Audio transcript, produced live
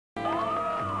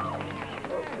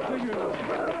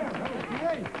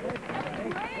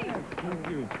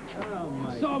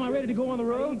So, am I ready to go on the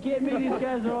road? Are you kidding me? These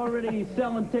guys are already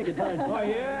selling tickets. Oh,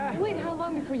 yeah? Wait, how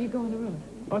long before you go on the road?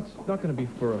 Oh, it's not going to be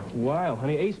for a while,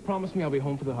 honey. Ace promised me I'll be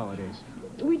home for the holidays.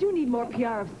 We do need more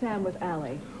PR of Sam with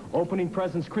Alli. Opening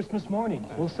presents Christmas morning.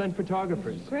 We'll send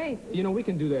photographers. Great. You know, we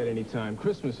can do that anytime.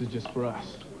 Christmas is just for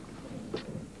us.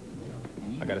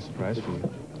 I got a surprise for you.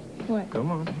 What?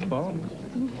 Come on, follow me.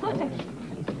 What?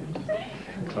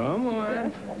 Come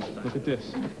on. Look at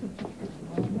this.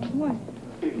 What?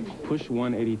 Push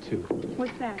 182.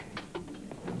 What's that?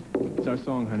 It's our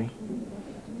song, honey.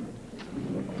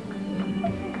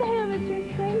 Sam, it's your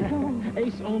single.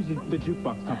 Ace owns the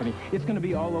jukebox company. It's going to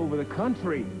be all over the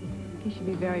country. You should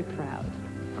be very proud.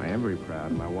 I am very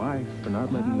proud of my wife for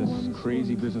not letting this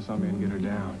crazy business I'm in get her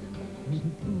down.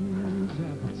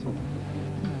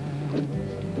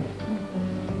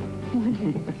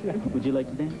 Would you like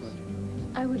to dance?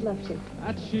 I would love to.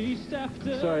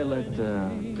 Sorry I let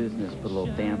business put a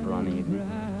little damper on the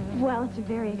evening. Well, it's a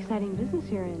very exciting business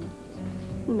you're in.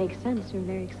 It makes sense. You're a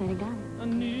very exciting guy.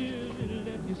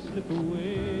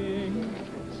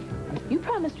 You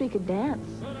promised we could dance.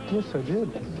 Yes, I did.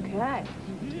 Okay.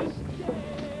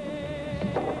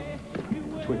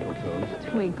 Twinkletoes.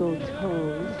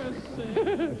 Twinkletoes.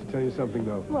 I have to tell you something,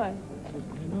 though. What?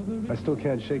 I still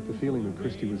can't shake the feeling that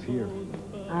Christy was here.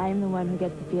 I'm the one who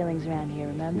gets the feelings around here,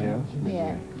 remember? Yeah?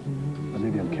 Yeah. Or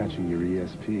maybe I'm catching your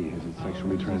ESP. Is it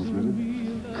sexually transmitted?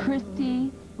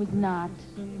 Christy was not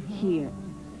here.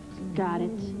 Got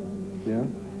it? Yeah?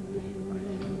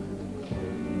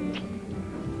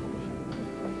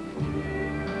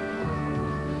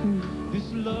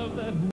 This love that